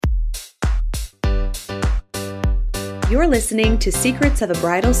You're listening to Secrets of a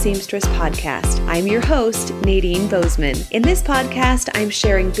Bridal Seamstress podcast. I'm your host, Nadine Bozeman. In this podcast, I'm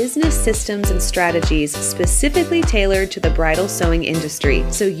sharing business systems and strategies specifically tailored to the bridal sewing industry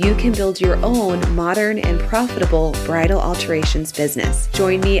so you can build your own modern and profitable bridal alterations business.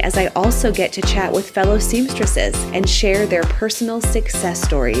 Join me as I also get to chat with fellow seamstresses and share their personal success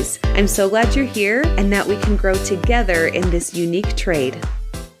stories. I'm so glad you're here and that we can grow together in this unique trade.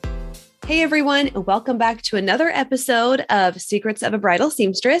 Hey everyone, welcome back to another episode of Secrets of a Bridal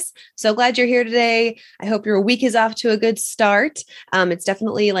Seamstress. So glad you're here today. I hope your week is off to a good start. It's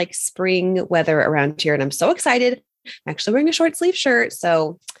definitely like spring weather around here and I'm so excited. I'm actually wearing a short sleeve shirt,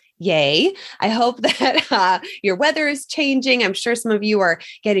 so yay. I hope that your weather is changing. I'm sure some of you are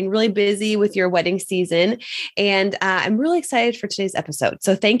getting really busy with your wedding season. And I'm really excited for today's episode.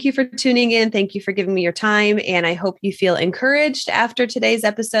 So thank you for tuning in. Thank you for giving me your time. And I hope you feel encouraged after today's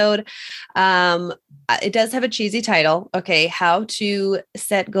episode. It does have a cheesy title. Okay. How to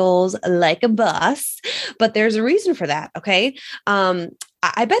set goals like a boss. But there's a reason for that. Okay.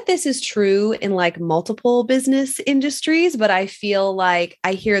 I bet this is true in like multiple business industries, but I feel like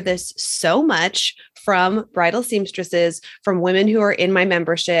I hear this so much from bridal seamstresses, from women who are in my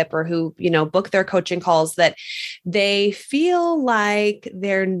membership or who, book their coaching calls, that they feel like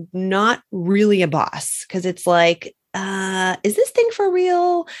they're not really a boss because it's like, is this thing for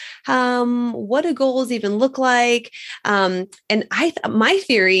real? What do goals even look like? And my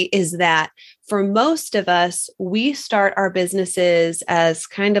theory is that for most of us, we start our businesses as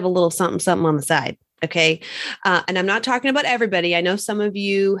kind of a little something, something on the side. Okay. And I'm not talking about everybody. I know some of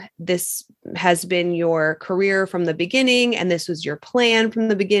you, this has been your career from the beginning and this was your plan from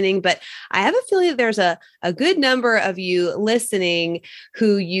the beginning, but I have a feeling that there's a good number of you listening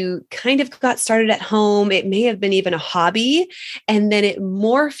who you kind of got started at home. It may have been even a hobby and then it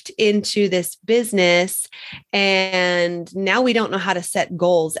morphed into this business. And now we don't know how to set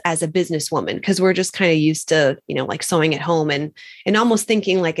goals as a businesswoman because we're just kind of used to, like sewing at home and almost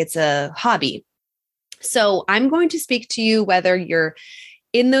thinking like it's a hobby. So I'm going to speak to you whether you're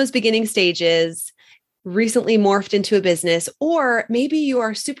in those beginning stages, recently morphed into a business, or maybe you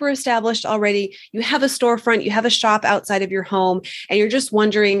are super established already. You have a storefront, you have a shop outside of your home, and you're just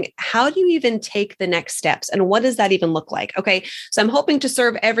wondering, how do you even take the next steps? And what does that even look like? Okay. So I'm hoping to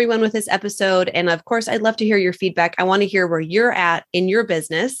serve everyone with this episode. And of course, I'd love to hear your feedback. I want to hear where you're at in your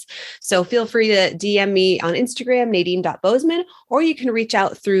business. So feel free to DM me on Instagram, nadine.bozeman, or you can reach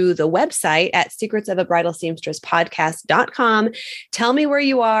out through the website at secretsofabridalseamstresspodcast.com. Tell me where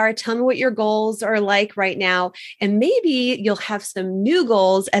you are. Tell me what your goals are like right now. And maybe you'll have some new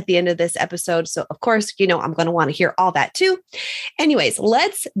goals at the end of this episode. So of course, I'm going to want to hear all that too. Anyways,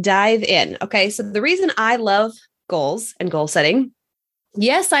 let's dive in. Okay. So the reason I love goals and goal setting,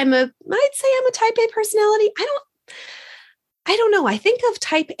 yes, I'd say I'm a type A personality. I don't know. I think of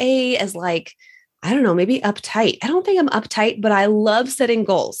type A as like, I don't know, maybe uptight. I don't think I'm uptight, but I love setting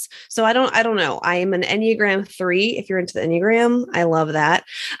goals. So I don't know. I am an Enneagram 3. If you're into the Enneagram, I love that.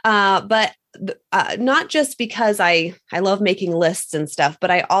 But not just because I love making lists and stuff, but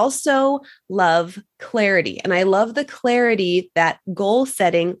I also love clarity. And I love the clarity that goal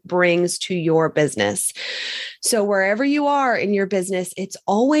setting brings to your business. So wherever you are in your business, it's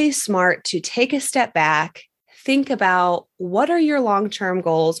always smart to take a step back, think about what are your long-term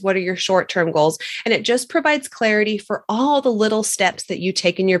goals? What are your short-term goals? And it just provides clarity for all the little steps that you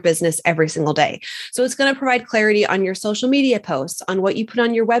take in your business every single day. So it's going to provide clarity on your social media posts, on what you put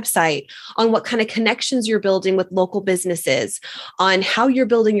on your website, on what kind of connections you're building with local businesses, on how you're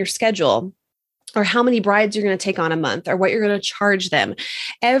building your schedule, or how many brides you're going to take on a month, or what you're going to charge them.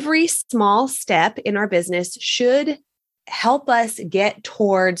 Every small step in our business should help us get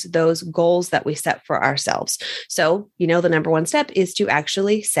towards those goals that we set for ourselves. So, the number one step is to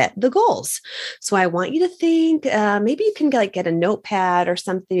actually set the goals. So I want you to think, maybe you can get a notepad or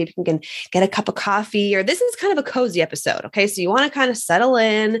something. Maybe you can get a cup of coffee, or this is kind of a cozy episode. Okay. So you want to kind of settle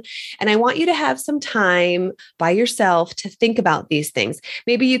in, and I want you to have some time by yourself to think about these things.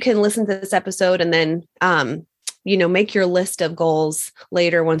 Maybe you can listen to this episode and then, make your list of goals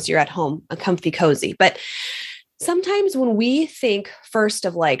later once you're at home, a comfy, cozy. But sometimes when we think first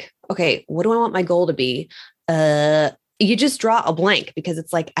of like, okay, what do I want my goal to be? You just draw a blank because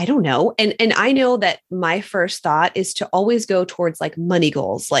it's like, I don't know. And I know that my first thought is to always go towards like money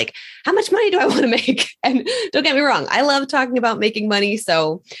goals. Like, how much money do I want to make? And don't get me wrong, I love talking about making money.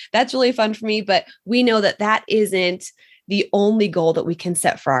 So that's really fun for me. But we know that that isn't the only goal that we can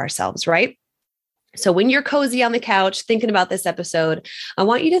set for ourselves, right? So when you're cozy on the couch thinking about this episode, I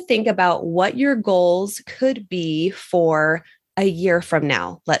want you to think about what your goals could be for a year from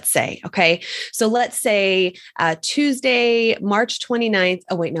now, let's say. Okay. So let's say Tuesday, March 29th.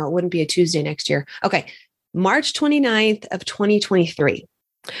 Oh, wait, no, it wouldn't be a Tuesday next year. Okay. March 29th of 2023.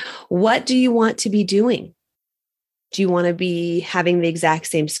 What do you want to be doing? Do you want to be having the exact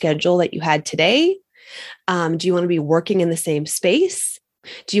same schedule that you had today? Do you want to be working in the same space?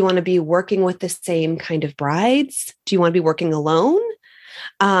 Do you want to be working with the same kind of brides? Do you want to be working alone?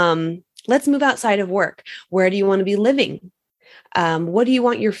 Let's move outside of work. Where do you want to be living? What do you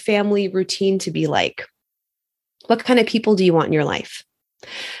want your family routine to be like? What kind of people do you want in your life?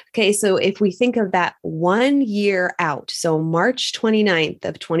 Okay, so if we think of that 1 year out, so March 29th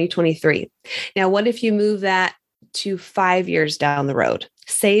of 2023. Now, what if you move that to 5 years down the road?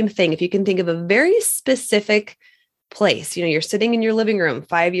 Same thing. If you can think of a very specific place, you're sitting in your living room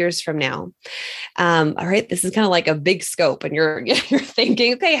 5 years from now. All right, this is kind of like a big scope, and you're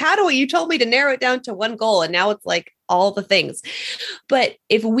thinking, okay, you told me to narrow it down to one goal, and now it's like all the things. But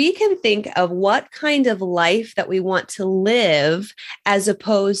if we can think of what kind of life that we want to live, as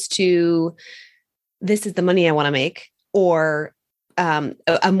opposed to this is the money I want to make, or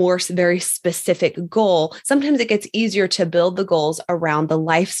a more very specific goal, sometimes it gets easier to build the goals around the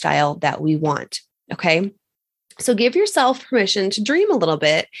lifestyle that we want. Okay. So give yourself permission to dream a little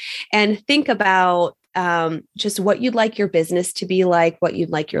bit and think about just what you'd like your business to be like, what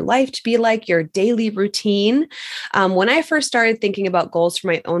you'd like your life to be like, your daily routine. When I first started thinking about goals for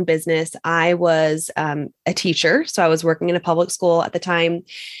my own business, I was a teacher. So I was working in a public school at the time.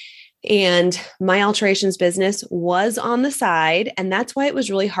 And my alterations business was on the side. And that's why it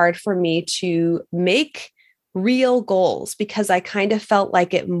was really hard for me to make real goals, because I kind of felt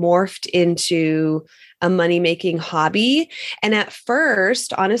like it morphed into a money-making hobby. And at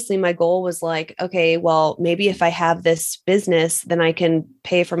first, honestly, my goal was like, okay, well, maybe if I have this business, then I can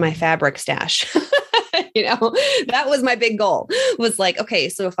pay for my fabric stash. That was my big goal, was like, okay,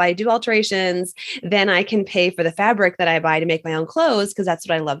 so if I do alterations, then I can pay for the fabric that I buy to make my own clothes, because that's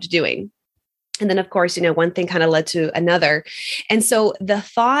what I loved doing. And then, of course, one thing kind of led to another. And so the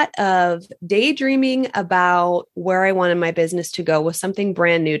thought of daydreaming about where I wanted my business to go was something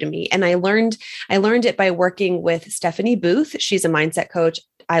brand new to me. And I learned it by working with Stephanie Booth. She's a mindset coach.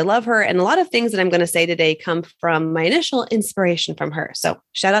 I love her. And a lot of things that I'm going to say today come from my initial inspiration from her. So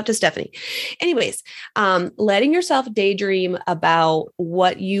shout out to Stephanie. Anyways, letting yourself daydream about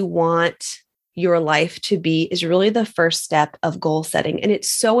what you want your life to be is really the first step of goal setting. And it's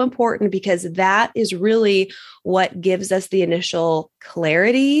so important, because that is really what gives us the initial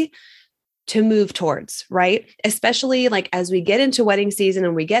clarity to move towards, right? Especially like as we get into wedding season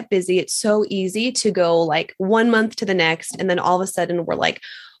and we get busy, it's so easy to go like 1 month to the next. And then all of a sudden we're like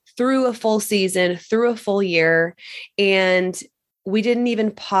through a full season, through a full year. And we didn't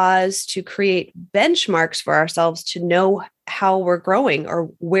even pause to create benchmarks for ourselves to know how we're growing or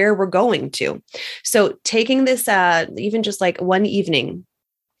where we're going to. So taking this, even just like one evening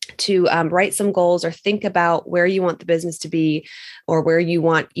to write some goals or think about where you want the business to be, or where you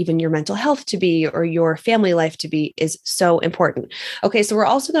want even your mental health to be, or your family life to be, is so important. Okay, so we're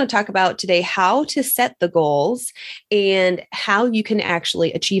also going to talk about today how to set the goals and how you can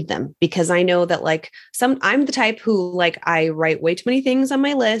actually achieve them. Because I know that I'm the type who I write way too many things on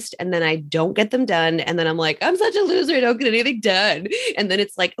my list, and then I don't get them done. And then I'm like, I'm such a loser, I don't get anything done. And then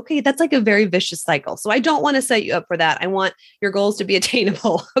it's like, okay, that's like a very vicious cycle. So I don't want to set you up for that. I want your goals to be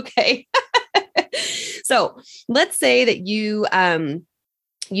attainable. Okay. So let's say that you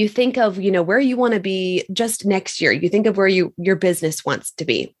think of, where you want to be just next year. You think of where your business wants to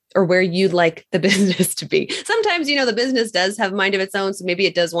be, or where you'd like the business to be. Sometimes, the business does have a mind of its own. So maybe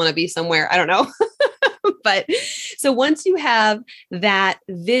it does want to be somewhere, I don't know. But so once you have that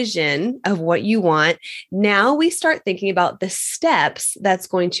vision of what you want, now we start thinking about the steps that's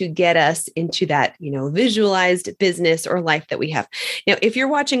going to get us into that, visualized business or life that we have. Now, if you're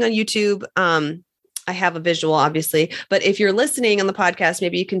watching on YouTube, I have a visual, obviously, but if you're listening on the podcast,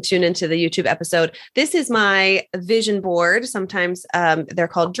 maybe you can tune into the YouTube episode. This is my vision board. Sometimes they're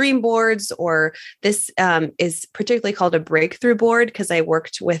called dream boards, or this is particularly called a breakthrough board, because I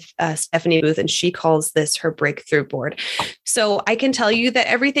worked with Stephanie Booth and she calls this her breakthrough board. So I can tell you that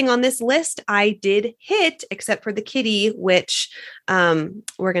everything on this list I did hit, except for the kitty, which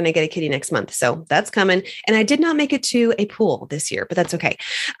we're going to get a kitty next month. So that's coming. And I did not make it to a pool this year, but that's okay.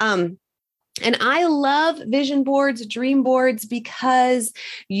 And I love vision boards, dream boards, because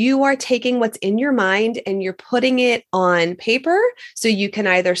you are taking what's in your mind and you're putting it on paper. So you can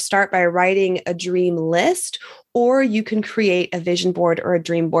either start by writing a dream list, or you can create a vision board or a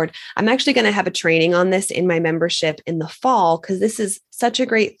dream board. I'm actually going to have a training on this in my membership in the fall, because this is such a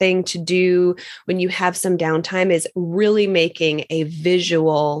great thing to do when you have some downtime, is really making a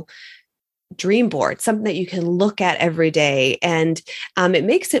visual dream board, something that you can look at every day. And it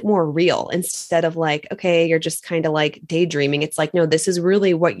makes it more real, instead of like, okay, you're just kind of like daydreaming. It's like, no, this is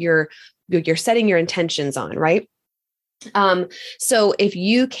really what you're setting your intentions on, right? So if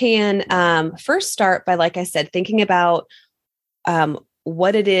you can first start by, like I said, thinking about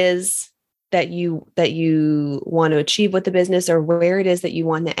what it is that you want to achieve with the business, or where it is that you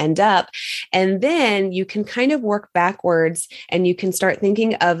want to end up. And then you can kind of work backwards and you can start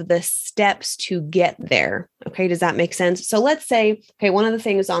thinking of the steps to get there. Okay. Does that make sense? So let's say, okay, one of the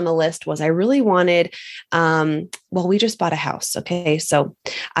things on the list was I really wanted, we just bought a house. Okay. So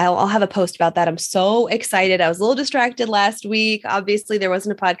I'll have a post about that. I'm so excited. I was a little distracted last week. Obviously there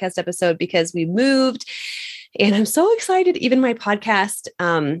wasn't a podcast episode because we moved, and I'm so excited. Even my podcast,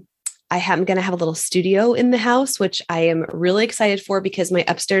 I am going to have a little studio in the house, which I am really excited for, because my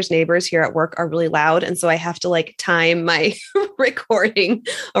upstairs neighbors here at work are really loud. And so I have to like time my recording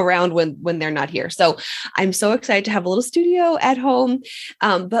around when they're not here. So I'm so excited to have a little studio at home.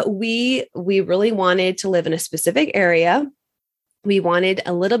 But we really wanted to live in a specific area. We wanted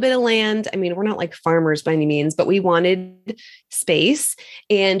a little bit of land. I mean, we're not like farmers by any means, but we wanted space,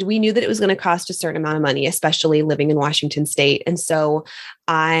 and we knew that it was going to cost a certain amount of money, especially living in Washington State. And so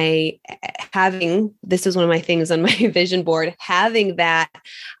this is one of my things on my vision board, having that,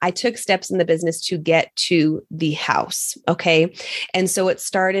 I took steps in the business to get to the house. Okay. And so it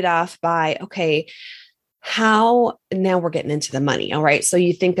started off by, okay, now we're getting into the money. All right. So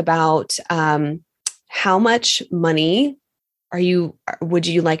you think about, how much money would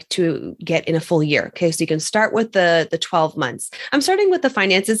you like to get in a full year? Okay. So you can start with the 12 months. I'm starting with the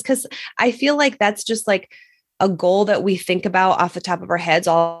finances because I feel like that's just like a goal that we think about off the top of our heads.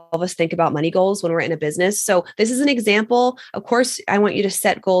 All of us think about money goals when we're in a business. So this is an example. Of course, I want you to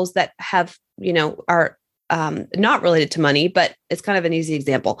set goals that have, are not related to money, but it's kind of an easy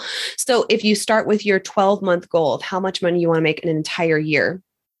example. So if you start with your 12-month goal of how much money you want to make in an entire year,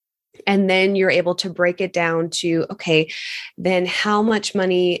 and then you're able to break it down to, okay, then how much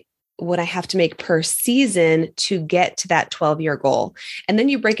money would I have to make per season to get to that 12-year goal? And then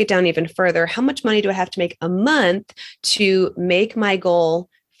you break it down even further. How much money do I have to make a month to make my goal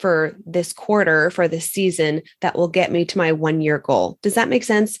for this quarter, for this season, that will get me to my 1-year goal? Does that make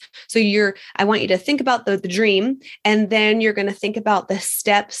sense? So I want you to think about the dream, and then you're going to think about the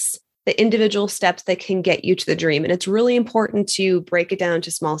steps, the individual steps that can get you to the dream. And it's really important to break it down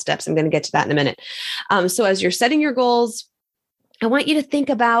to small steps. I'm going to get to that in a minute. So as you're setting your goals, I want you to think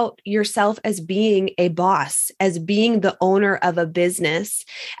about yourself as being a boss, as being the owner of a business,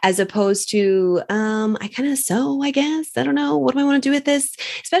 as opposed to, I kind of sew, I guess. I don't know. What do I want to do with this?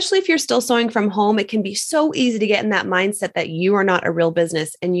 Especially if you're still sewing from home, it can be so easy to get in that mindset that you are not a real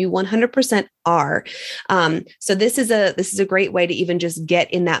business, and you 100% are. So this is a great way to even just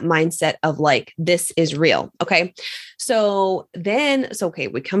get in that mindset of like, this is real. Okay. So okay,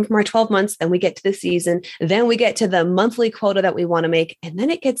 we come from our 12 months, then we get to the season, then we get to the monthly quota that we want to make. And then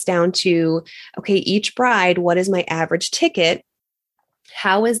it gets down to, okay, each bride, what is my average ticket?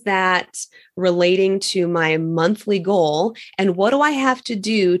 How is that relating to my monthly goal? And what do I have to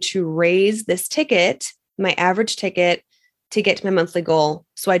do to raise this ticket, my average ticket, to get to my monthly goal,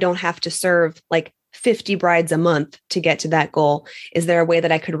 so I don't have to serve like 50 brides a month to get to that goal? Is there a way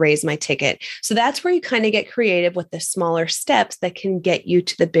that I could raise my ticket? So that's where you kind of get creative with the smaller steps that can get you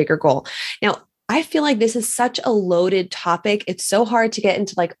to the bigger goal. Now, I feel like this is such a loaded topic. It's so hard to get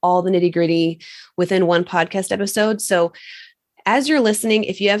into like all the nitty-gritty within one podcast episode. So as you're listening,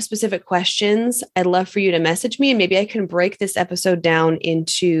 if you have specific questions, I'd love for you to message me, and maybe I can break this episode down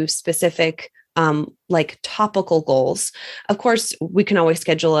into specific like topical goals. Of course, we can always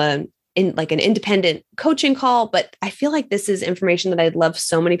schedule an independent coaching call, but I feel like this is information that I'd love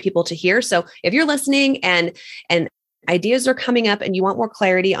so many people to hear. So if you're listening and ideas are coming up and you want more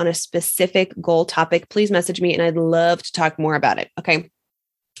clarity on a specific goal topic, please message me and I'd love to talk more about it. Okay.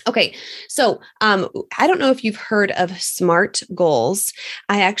 So, I don't know if you've heard of SMART goals.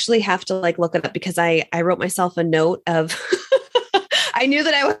 I actually have to like look it up because I wrote myself a note of, I knew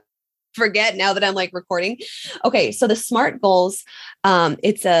that I would forget now that I'm like recording. Okay. So the SMART goals,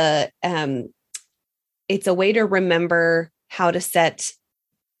 it's a way to remember how to set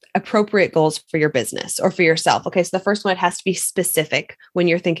appropriate goals for your business or for yourself. Okay. So the first one, it has to be specific when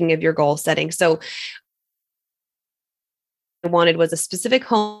you're thinking of your goal setting. So I wanted was a specific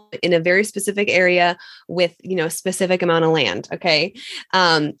home in a very specific area with, a specific amount of land. Okay.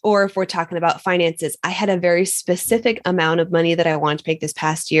 Or if we're talking about finances, I had a very specific amount of money that I wanted to make this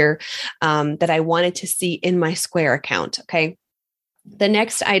past year, that I wanted to see in my Square account. Okay. The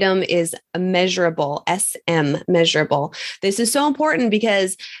next item is measurable, SM, measurable. This is so important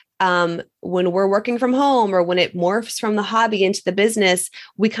because when we're working from home or when it morphs from the hobby into the business,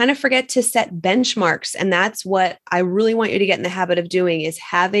 we kind of forget to set benchmarks. And that's what I really want you to get in the habit of doing, is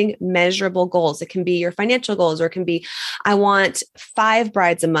having measurable goals. It can be your financial goals, or it can be, I want 5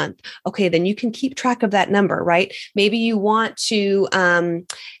 brides a month. Okay, then you can keep track of that number, right? Maybe you want to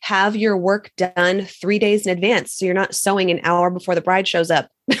have your work done 3 days in advance, so you're not sewing an hour before the bride shows up.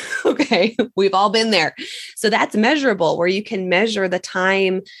 Okay, we've all been there. So that's measurable, where you can measure the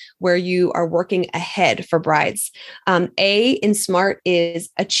time where you are working ahead for brides. A in SMART is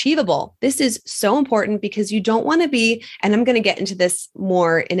achievable. This is so important because you don't want to be, and I'm going to get into this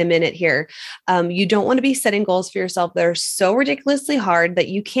more in a minute here. You don't want to be setting goals for yourself that are so ridiculously hard that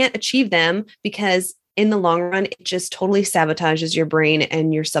you can't achieve them, because in the long run, it just totally sabotages your brain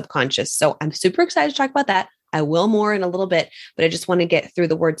and your subconscious. So I'm super excited to talk about that. I will more in a little bit, but I just want to get through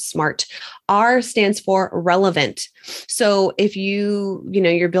the word SMART. R stands for relevant. So if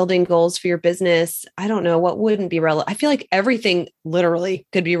you're building goals for your business, I don't know what wouldn't be relevant. I feel like everything literally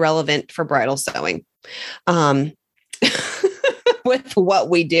could be relevant for bridal sewing. With what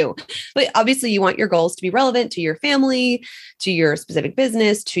we do. But obviously you want your goals to be relevant to your family, to your specific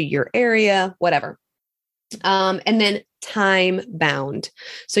business, to your area, whatever. And then time bound.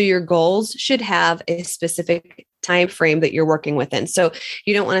 So your goals should have a specific time frame that you're working within. So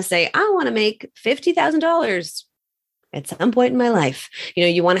you don't want to say, I want to make $50,000 at some point in my life.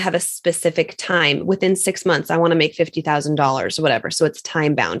 You want to have a specific time within 6 months. I want to make $50,000 or whatever. So it's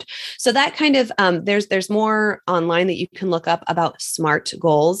time bound. So that kind of, there's more online that you can look up about SMART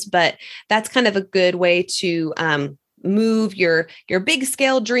goals, but that's kind of a good way to, move your big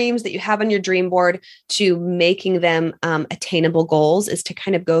scale dreams that you have on your dream board to making them attainable goals, is to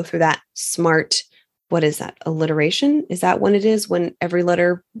kind of go through that SMART. What is that? Alliteration? Is that when it is, when every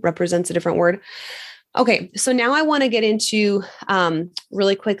letter represents a different word? Okay. So now I want to get into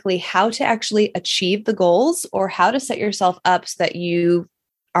really quickly how to actually achieve the goals, or how to set yourself up so that you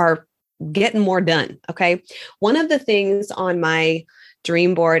are getting more done. Okay. One of the things on my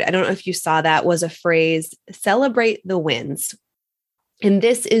dream board, I don't know if you saw that, was a phrase, celebrate the wins. And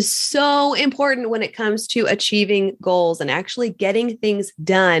this is so important when it comes to achieving goals and actually getting things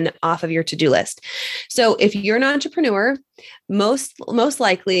done off of your to-do list. So if you're an entrepreneur, most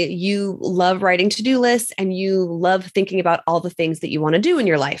likely you love writing to-do lists and you love thinking about all the things that you want to do in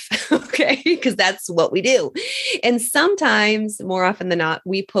your life. Okay. Because that's what we do. And sometimes, more often than not,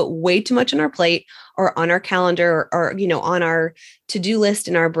 we put way too much on our plate or on our calendar or on our to-do list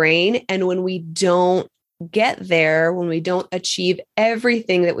in our brain. And when we don't get there, when we don't achieve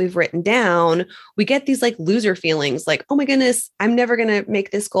everything that we've written down, we get these like loser feelings, like, oh my goodness, I'm never going to make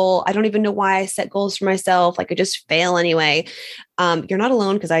this goal. I don't even know why I set goals for myself. Like I just fail anyway. You're not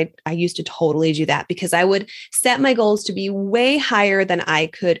alone, because I used to totally do that, because I would set my goals to be way higher than I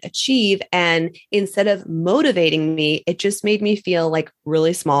could achieve. And instead of motivating me, it just made me feel like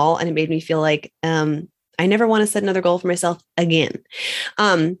really small. And it made me feel like I never want to set another goal for myself again.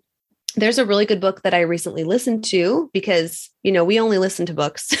 There's a really good book that I recently listened to, because, we only listen to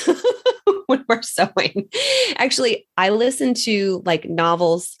books when we're sewing. Actually, I listen to like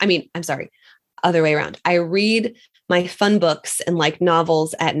novels. Other way around. I read my fun books and like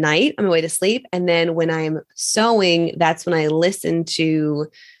novels at night on my way to sleep. And then when I'm sewing, that's when I listen to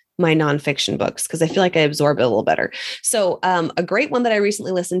my nonfiction books, because I feel like I absorb it a little better. So a great one that I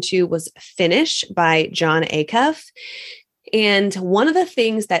recently listened to was Finish by Jon Acuff. And one of the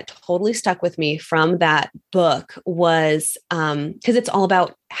things that totally stuck with me from that book was, because it's all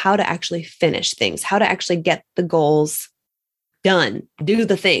about how to actually finish things, how to actually get the goals done, do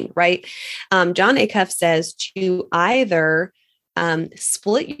the thing, right? Jon Acuff says to either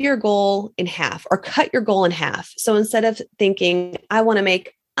split your goal in half or cut your goal in half. So instead of thinking, I want to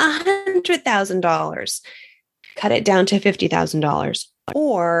make $100,000, cut it down to $50,000,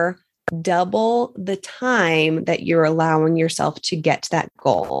 or double the time that you're allowing yourself to get to that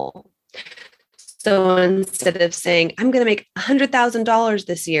goal. So instead of saying, I'm going to make $100,000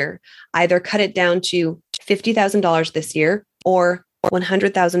 this year, either cut it down to $50,000 this year or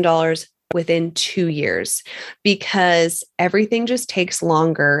 $100,000 within 2 years, because everything just takes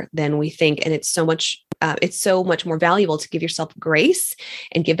longer than we think. And it's so much it's so much more valuable to give yourself grace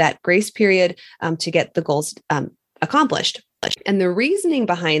and give that grace period to get the goals accomplished. And the reasoning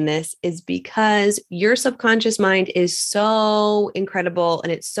behind this is because your subconscious mind is so incredible,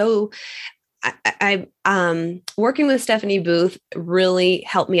 and it's so working with Stephanie Booth really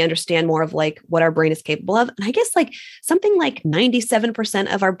helped me understand more of like what our brain is capable of. And I guess like something like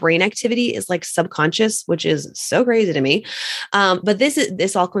 97% of our brain activity is like subconscious, which is so crazy to me. But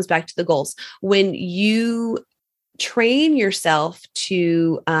this all comes back to the goals. When you train yourself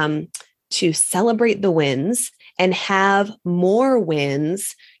to celebrate the wins and have more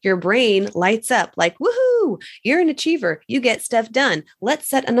wins, your brain lights up like, woohoo, you're an achiever. You get stuff done. Let's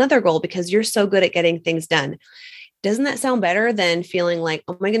set another goal because you're so good at getting things done. Doesn't that sound better than feeling like,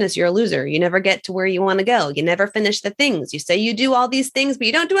 oh my goodness, you're a loser. You never get to where you want to go. You never finish the things. You say you do all these things, but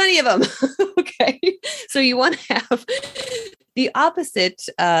you don't do any of them. Okay. So you want to have the opposite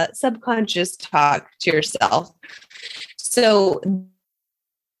subconscious talk to yourself. So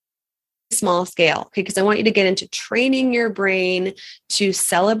small scale, okay? Because I want you to get into training your brain to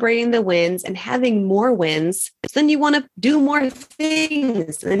celebrating the wins and having more wins. So then you want to do more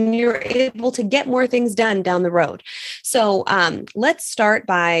things and you're able to get more things done down the road. So let's start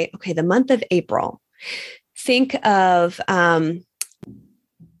by, okay, the month of April. Think of,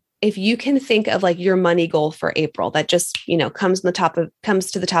 if you can think of like your money goal for April, that just, comes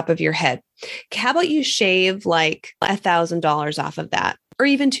to the top of your head. How about you shave like $1,000 off of that? Or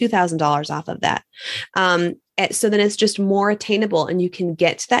even $2,000 off of that. So then it's just more attainable and you can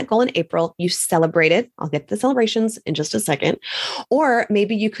get to that goal in April. You celebrate it. I'll get the celebrations in just a second. Or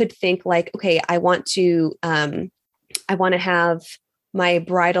maybe you could think like, okay, I want to have my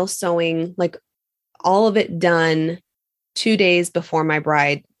bridal sewing, like all of it done 2 days before my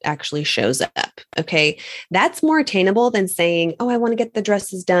bride actually shows up. Okay. That's more attainable than saying, oh, I want to get the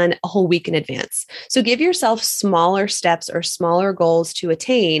dresses done a whole week in advance. So give yourself smaller steps or smaller goals to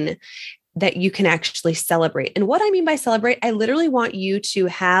attain that you can actually celebrate. And what I mean by celebrate, I literally want you to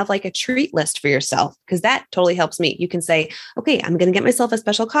have like a treat list for yourself, because that totally helps me. You can say, okay, I'm going to get myself a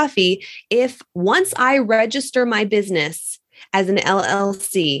special coffee if once I register my business as an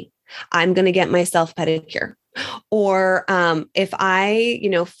LLC, I'm going to get myself pedicure. Or if I,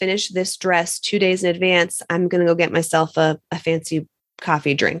 finish this dress 2 days in advance, I'm going to go get myself a fancy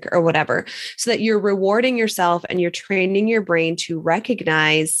coffee drink or whatever, so that you're rewarding yourself and you're training your brain to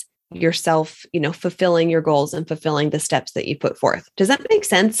recognize yourself, fulfilling your goals and fulfilling the steps that you put forth. Does that make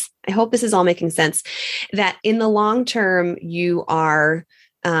sense? I hope this is all making sense, that in the long term, you are,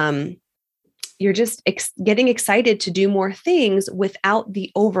 you're just getting excited to do more things without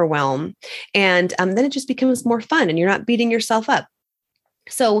the overwhelm. And then it just becomes more fun and you're not beating yourself up.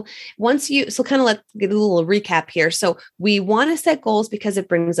 So kind of let's get a little recap here. So we want to set goals because it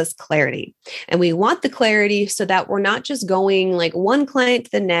brings us clarity, and we want the clarity so that we're not just going like one client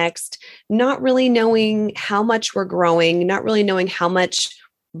to the next, not really knowing how much we're growing, not really knowing how much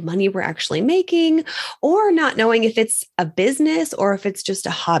money we're actually making, or not knowing if it's a business or if it's just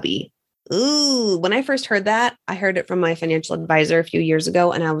a hobby. Ooh, when I first heard that, I heard it from my financial advisor a few years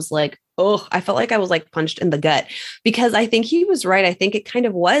ago. And I was like, oh, I felt like I was like punched in the gut, because I think he was right. I think it kind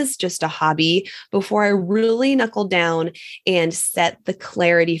of was just a hobby before I really knuckled down and set the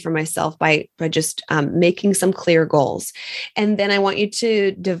clarity for myself by just making some clear goals. And then I want you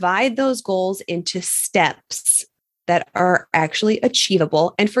to divide those goals into steps that are actually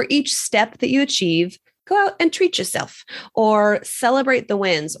achievable. And for each step that you achieve, go out and treat yourself, or celebrate the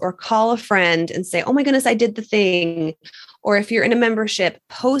wins, or call a friend and say, oh my goodness, I did the thing. Or if you're in a membership,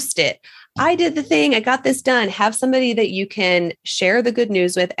 post it. I did the thing. I got this done. Have somebody that you can share the good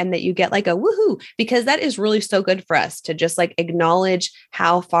news with and that you get like a woohoo, because that is really so good for us to just like acknowledge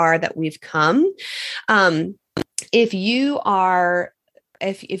how far that we've come. If you're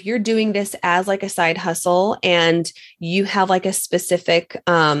doing this as like a side hustle and you have like a specific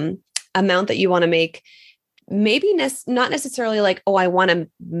amount that you want to make, maybe not necessarily like, oh, I want to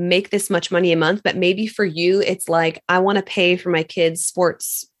make this much money a month, but maybe for you, it's like, I want to pay for my kids'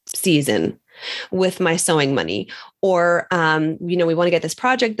 sports season with my sewing money, or, we want to get this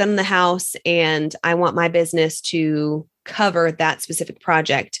project done in the house and I want my business to cover that specific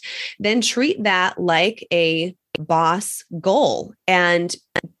project. Then treat that like a boss goal and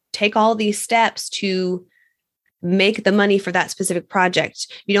take all these steps to make the money for that specific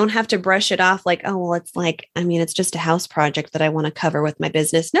project. You don't have to brush it off like, oh, well, it's just a house project that I want to cover with my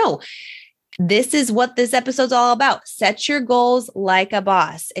business. No, this is what this episode's all about. Set your goals like a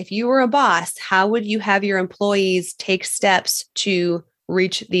boss. If you were a boss, how would you have your employees take steps to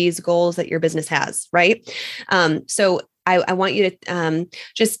reach these goals that your business has, right? So I want you to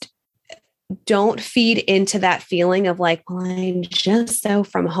just don't feed into that feeling of like, well, I'm just so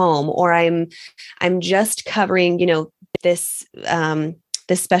from home, or I'm just covering, this,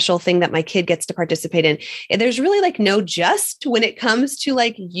 this special thing that my kid gets to participate in. And there's really like no just when it comes to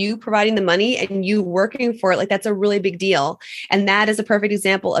like you providing the money and you working for it. Like that's a really big deal. And that is a perfect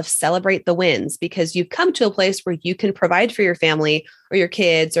example of celebrate the wins, because you've come to a place where you can provide for your family or your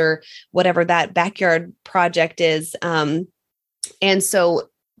kids or whatever that backyard project is. And so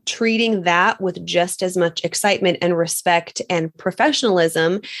treating that with just as much excitement and respect and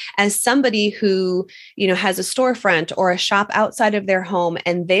professionalism as somebody who, has a storefront or a shop outside of their home,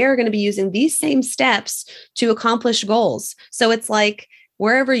 and they're going to be using these same steps to accomplish goals. So it's like,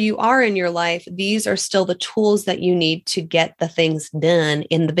 wherever you are in your life, these are still the tools that you need to get the things done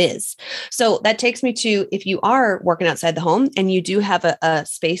in the biz. So that takes me to, if you are working outside the home and you do have a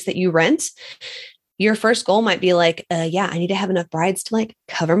space that you rent, your first goal might be like, I need to have enough brides to like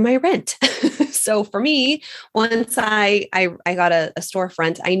cover my rent. So for me, once I got a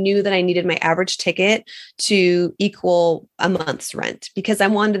storefront, I knew that I needed my average ticket to equal a month's rent, because I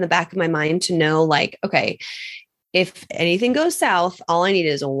wanted in the back of my mind to know like, okay, if anything goes south, all I need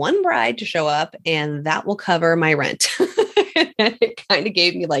is one bride to show up and that will cover my rent. And it kind of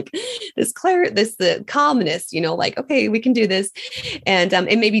gave me like the calmness, like, okay, we can do this. And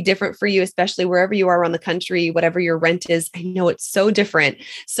it may be different for you, especially wherever you are around the country, whatever your rent is. I know it's so different.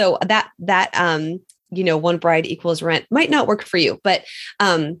 So that one bride equals rent might not work for you, but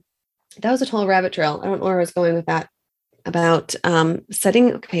that was a total rabbit trail. I don't know where I was going with that. About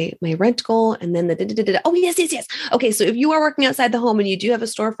setting, my rent goal, and then oh, yes. Okay, so if you are working outside the home and you do have a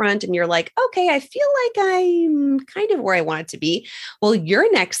storefront and you're like, okay, I feel like I'm kind of where I want it to be. Well,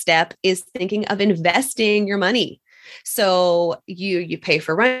 your next step is thinking of investing your money. So you pay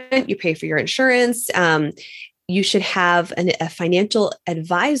for rent, you pay for your insurance. You should have a financial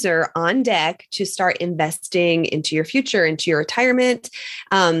advisor on deck to start investing into your future, into your retirement,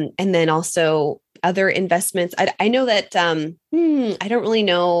 and then also other investments. I know that I don't really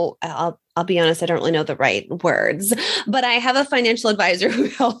know. I'll be honest, I don't really know the right words, but I have a financial advisor who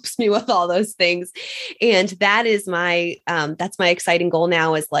helps me with all those things. And that is that's my exciting goal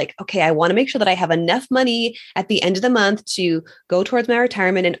now, is like, okay, I want to make sure that I have enough money at the end of the month to go towards my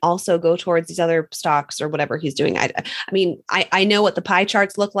retirement and also go towards these other stocks or whatever he's doing. I know what the pie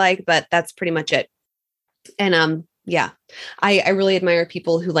charts look like, but that's pretty much it. And, yeah, I really admire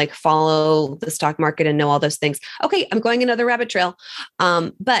people who like follow the stock market and know all those things. Okay, I'm going another rabbit trail.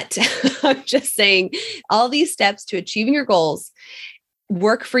 But I'm just saying all these steps to achieving your goals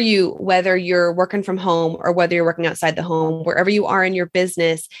work for you, whether you're working from home or whether you're working outside the home, wherever you are in your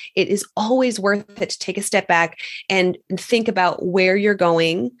business. It is always worth it to take a step back and think about where you're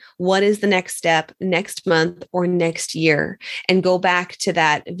going. What is the next step next month or next year? And go back to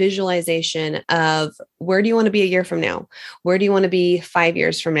that visualization of, where do you want to be a year from now? Where do you want to be 5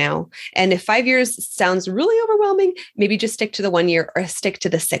 years from now? And if 5 years sounds really overwhelming, maybe just stick to the 1 year or stick to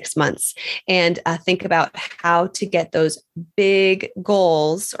the 6 months, and think about how to get those big goals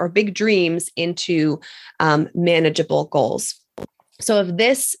or big dreams into manageable goals. So if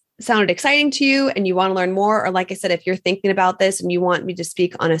this sounded exciting to you and you want to learn more, or like I said, if you're thinking about this and you want me to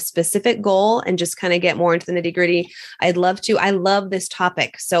speak on a specific goal and just kind of get more into the nitty gritty, I'd love to. I love this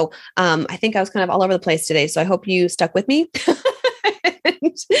topic. So I think I was kind of all over the place today. So I hope you stuck with me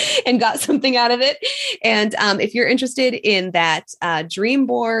and got something out of it. And if you're interested in that dream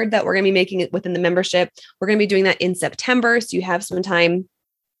board that we're going to be making within the membership, we're going to be doing that in September. So you have some time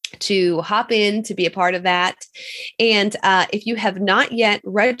to hop in to be a part of that. And if you have not yet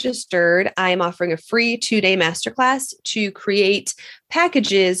registered, I'm offering a free 2-day masterclass to create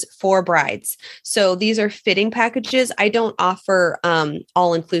packages for brides. So these are fitting packages. I don't offer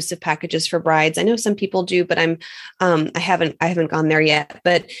all-inclusive packages for brides. I know some people do, but I haven't gone there yet.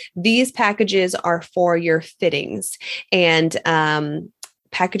 But these packages are for your fittings. And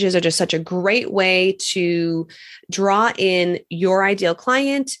packages are just such a great way to draw in your ideal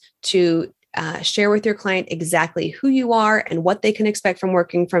client, to share with your client exactly who you are and what they can expect from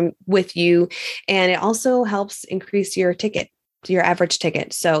working with you. And it also helps increase your average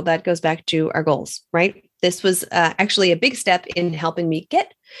ticket. So that goes back to our goals, right? This was actually a big step in helping me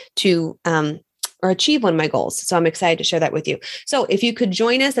get to or achieve one of my goals. So I'm excited to share that with you. So if you could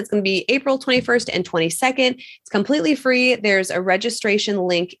join us, that's going to be April 21st and 22nd. It's completely free. There's a registration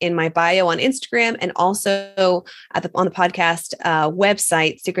link in my bio on Instagram, and also on the podcast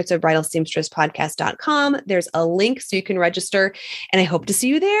website, secretsofbridalseamstresspodcast.com. There's a link so you can register, and I hope to see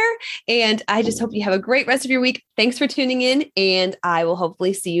you there. And I just hope you have a great rest of your week. Thanks for tuning in, and I will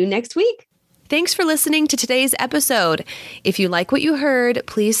hopefully see you next week. Thanks for listening to today's episode. If you like what you heard,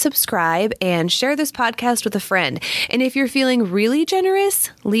 please subscribe and share this podcast with a friend. And if you're feeling really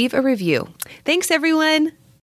generous, leave a review. Thanks, everyone.